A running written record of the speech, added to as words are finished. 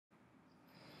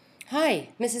Hi,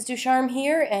 Mrs. Ducharme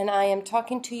here, and I am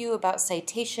talking to you about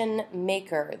Citation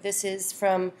Maker. This is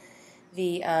from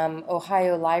the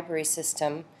Ohio Library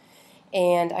System,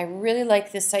 and I really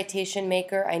like this Citation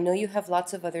Maker. I know you have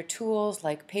lots of other tools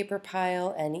like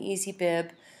PaperPile and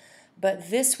EasyBib, but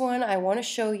this one I want to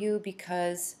show you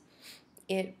because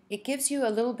it gives you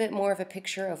a little bit more of a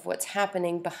picture of what's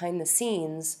happening behind the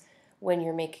scenes when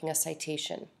you're making a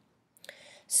citation.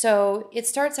 So it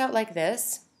starts out like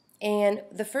this. And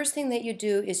the first thing that you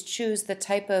do is choose the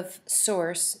type of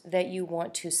source that you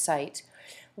want to cite.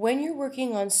 When you're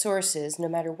working on sources, no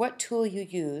matter what tool you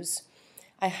use,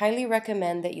 I highly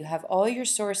recommend that you have all your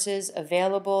sources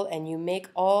available and you make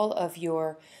all of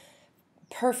your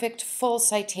perfect full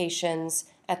citations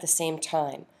at the same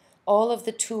time. All of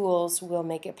the tools will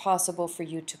make it possible for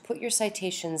you to put your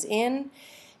citations in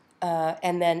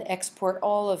and then export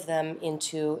all of them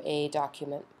into a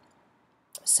document.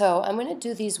 So I'm going to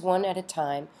do these one at a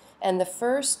time, and the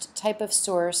first type of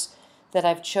source that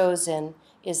I've chosen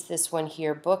is this one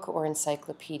here, book or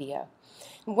encyclopedia.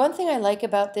 One thing I like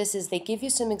about this is they give you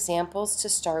some examples to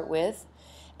start with,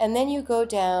 and then you go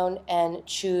down and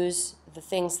choose the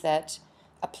things that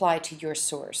apply to your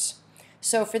source.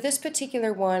 So for this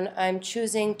particular one, I'm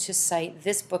choosing to cite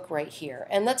this book right here,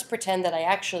 and let's pretend that I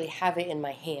actually have it in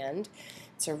my hand.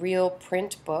 It's a real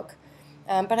print book.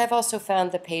 But I've also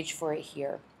found the page for it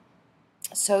here.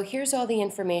 So here's all the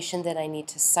information that I need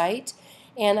to cite,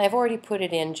 and I've already put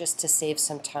it in just to save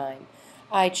some time.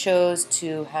 I chose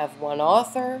to have one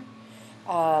author.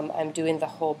 I'm doing the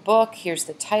whole book. Here's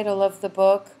the title of the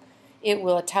book. It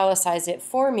will italicize it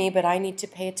for me, but I need to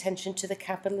pay attention to the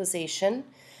capitalization.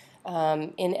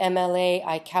 In MLA,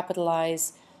 I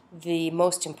capitalize the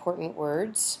most important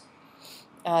words.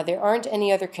 There aren't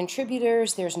any other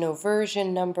contributors. There's no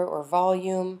version, number, or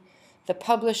volume. The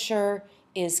publisher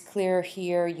is clear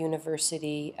here,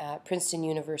 Princeton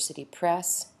University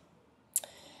Press.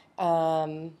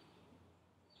 I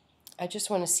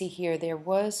just want to see here, there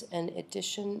was an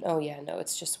edition. Oh yeah, no,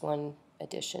 it's just one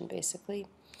edition basically.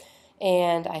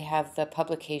 And I have the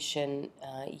publication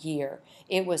year.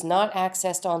 It was not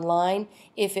accessed online.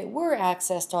 If it were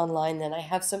accessed online, then I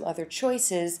have some other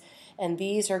choices, and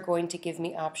these are going to give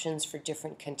me options for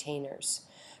different containers.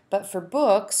 But for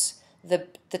books, the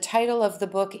title of the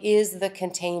book is the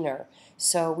container,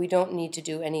 so we don't need to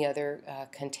do any other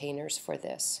containers for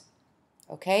this.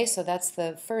 Okay, so that's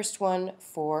the first one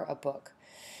for a book.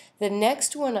 The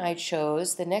next one I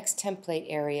chose, the next template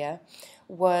area,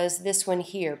 was this one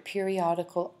here,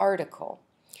 periodical article.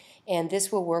 And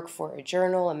this will work for a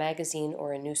journal, a magazine,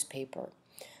 or a newspaper.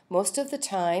 Most of the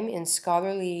time in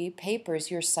scholarly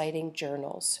papers, you're citing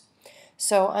journals.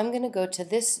 So I'm going to go to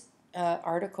this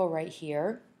article right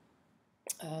here.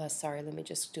 Sorry, let me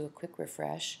just do a quick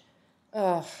refresh.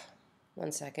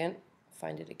 One second.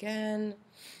 Find it again.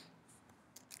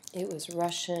 It was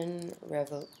Russian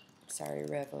revolution.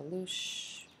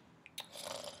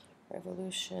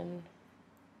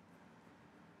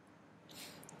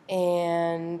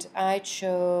 And I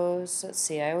chose, let's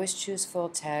see, I always choose full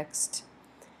text.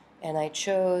 And I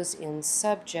chose in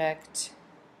subject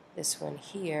this one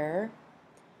here,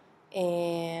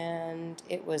 and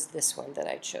it was this one that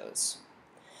I chose.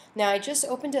 Now I just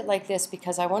opened it like this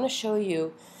because I want to show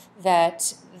you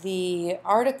that the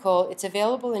article, it's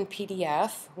available in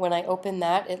PDF. When I open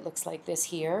that, it looks like this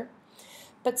here.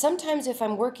 But sometimes if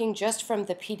I'm working just from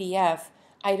the PDF,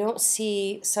 I don't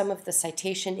see some of the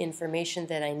citation information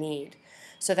that I need.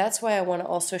 So that's why I want to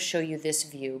also show you this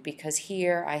view, because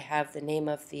here I have the name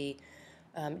of the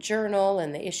journal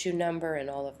and the issue number and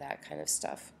all of that kind of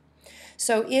stuff.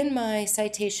 So in my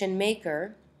Citation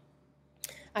Maker,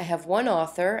 I have one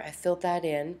author. I filled that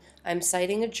in. I'm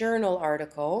citing a journal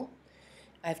article.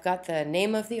 I've got the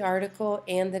name of the article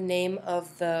and the name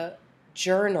of the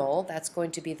journal. That's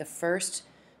going to be the first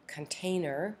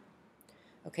container.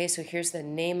 Okay, so here's the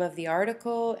name of the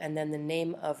article, and then the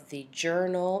name of the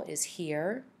journal is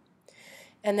here.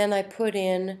 And then I put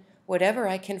in whatever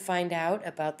I can find out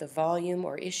about the volume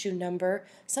or issue number.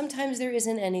 Sometimes there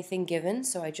isn't anything given,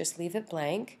 so I just leave it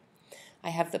blank. I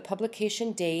have the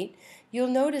publication date. You'll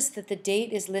notice that the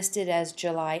date is listed as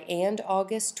July and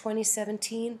August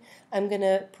 2017. I'm going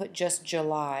to put just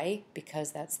July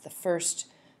because that's the first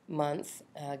month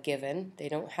given. They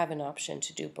don't have an option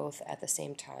to do both at the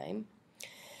same time.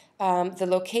 The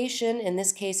location in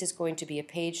this case is going to be a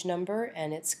page number,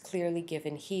 and it's clearly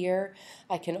given here.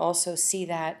 I can also see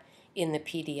that in the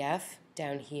PDF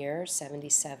down here,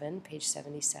 77, page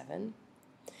 77.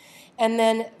 And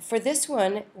then for this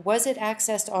one, was it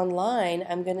accessed online?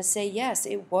 I'm going to say yes,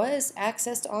 it was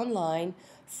accessed online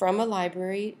from a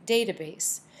library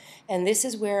database. And this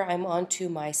is where I'm onto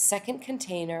my second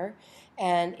container,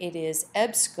 and it is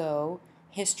EBSCO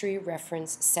History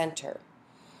Reference Center.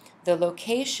 The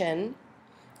location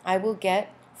I will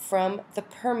get from the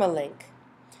permalink.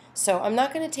 So I'm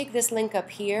not going to take this link up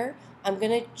here. I'm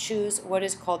going to choose what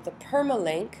is called the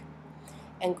permalink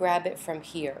and grab it from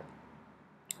here.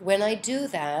 When I do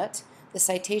that, the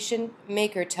citation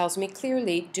maker tells me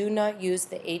clearly, do not use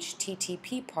the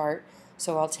HTTP part,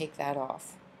 so I'll take that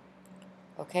off.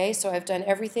 Okay, so I've done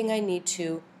everything I need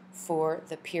to for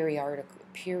the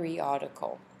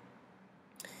periodical.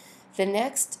 The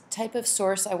next type of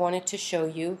source I wanted to show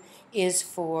you is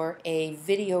for a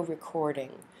video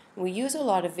recording. We use a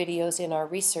lot of videos in our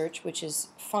research, which is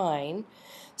fine.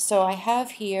 So I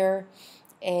have here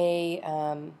a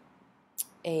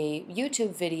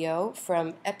YouTube video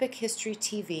from Epic History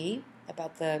TV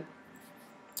about the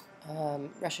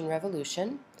Russian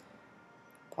Revolution.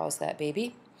 Pause that,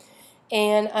 baby.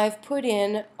 And I've put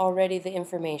in already the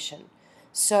information.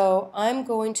 So I'm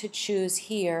going to choose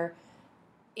here,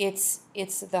 it's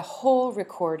the whole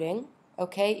recording,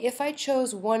 okay? If I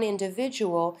chose one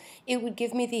individual, it would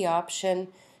give me the option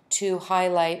to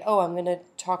highlight, oh, I'm going to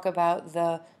talk about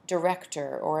the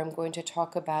director, or I'm going to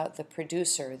talk about the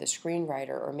producer, the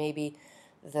screenwriter, or maybe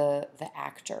the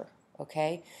actor,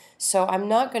 okay? So I'm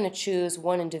not going to choose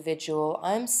one individual.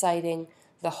 I'm citing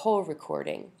the whole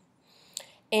recording.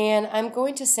 And I'm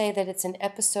going to say that it's an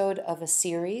episode of a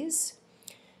series.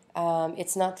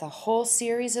 It's not the whole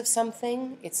series of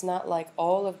something. It's not like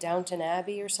all of Downton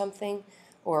Abbey or something,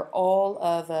 or all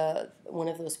of one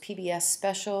of those PBS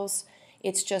specials.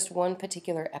 It's just one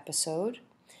particular episode.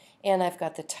 And I've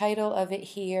got the title of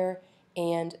it here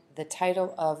and the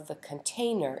title of the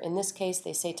container. In this case,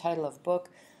 they say title of book,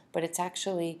 but it's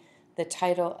actually the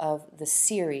title of the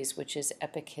series, which is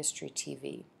Epic History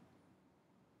TV.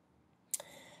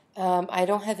 I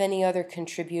don't have any other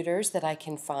contributors that I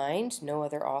can find, no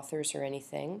other authors or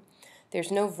anything.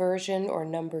 There's no version or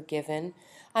number given.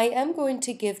 I am going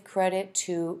to give credit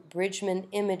to Bridgman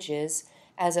Images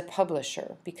as a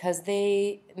publisher because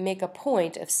they make a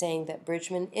point of saying that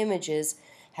Bridgman Images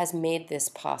has made this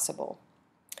possible.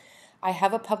 I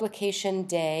have a publication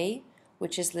day,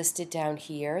 which is listed down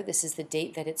here. This is the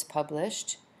date that it's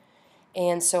published,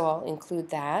 and so I'll include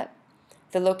that.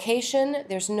 The location,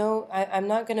 I'm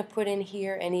not going to put in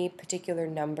here any particular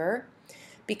number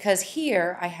because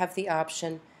here I have the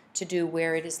option to do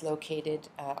where it is located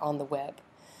on the web.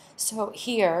 So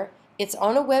here, it's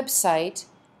on a website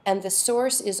and the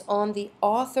source is on the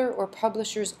author or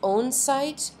publisher's own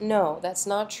site. No, that's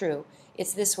not true.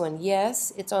 It's this one.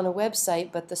 Yes, it's on a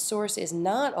website, but the source is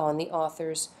not on the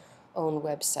author's own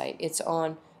website. It's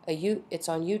on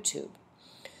YouTube.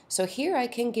 So here I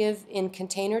can give in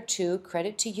container 2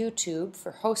 credit to YouTube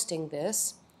for hosting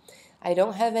this. I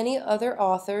don't have any other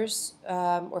authors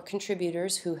or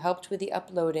contributors who helped with the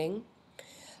uploading.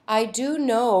 I do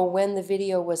know when the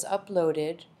video was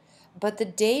uploaded, but the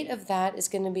date of that is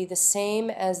going to be the same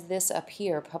as this up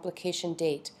here, publication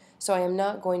date, so I am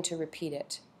not going to repeat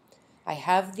it. I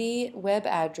have the web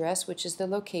address, which is the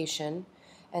location,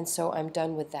 and so I'm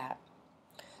done with that.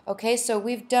 Okay, so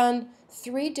we've done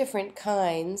 3 different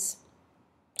kinds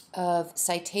of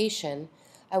citation.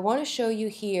 I want to show you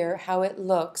here how it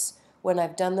looks when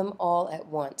I've done them all at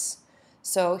once.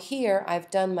 So here I've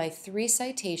done my 3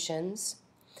 citations,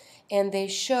 and they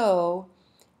show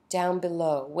down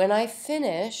below. When I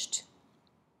finished,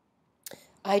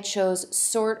 I chose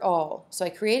sort all. So I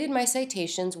created my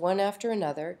citations one after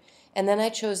another, and then I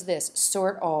chose this,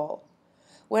 sort all.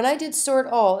 When I did sort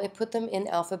all, it put them in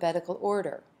alphabetical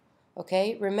order.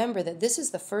 Okay, remember that this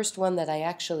is the first one that I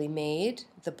actually made,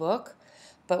 the book,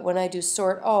 but when I do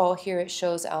sort all, here it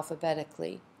shows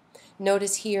alphabetically.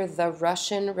 Notice here the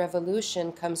Russian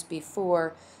Revolution comes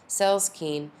before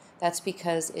Selskine. That's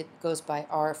because it goes by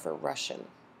R for Russian.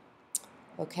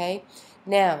 Okay,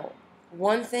 now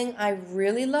one thing I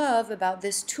really love about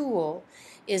this tool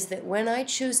is that when I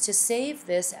choose to save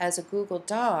this as a Google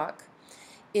Doc,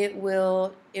 it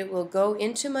will go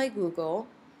into my Google.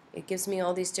 It gives me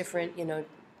all these different,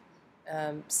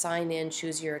 sign in,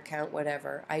 choose your account,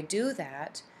 whatever. I do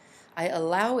that. I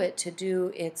allow it to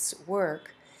do its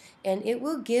work, and it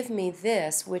will give me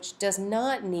this, which does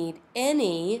not need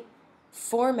any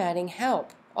formatting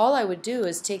help. All I would do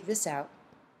is take this out.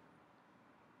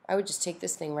 I would just take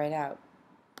this thing right out.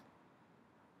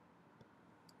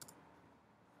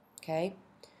 Okay?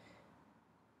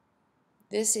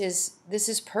 This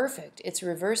is perfect. It's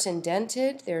reverse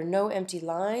indented. There are no empty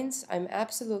lines. I'm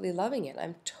absolutely loving it.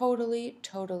 I'm totally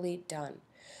done.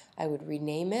 I would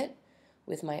rename it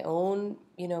with my own,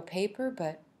 paper,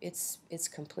 but it's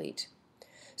complete.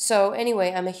 So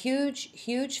anyway, I'm a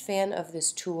huge fan of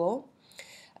this tool.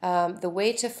 The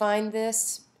way to find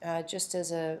this, just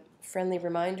as a friendly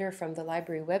reminder from the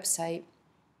library website,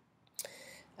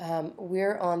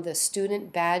 we're on the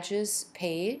student badges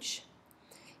page,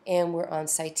 and we're on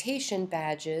citation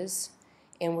badges,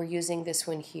 and we're using this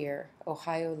one here,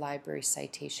 Ohio Library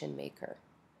Citation Maker.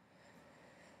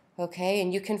 Okay,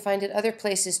 and you can find it other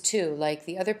places too. Like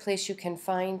the other place you can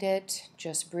find it,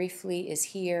 just briefly, is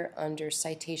here under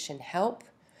Citation Help.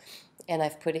 And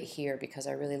I've put it here because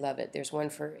I really love it. There's one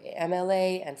for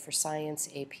MLA and for Science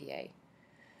APA.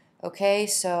 Okay,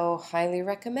 so highly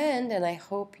recommend, and I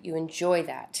hope you enjoy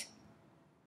that.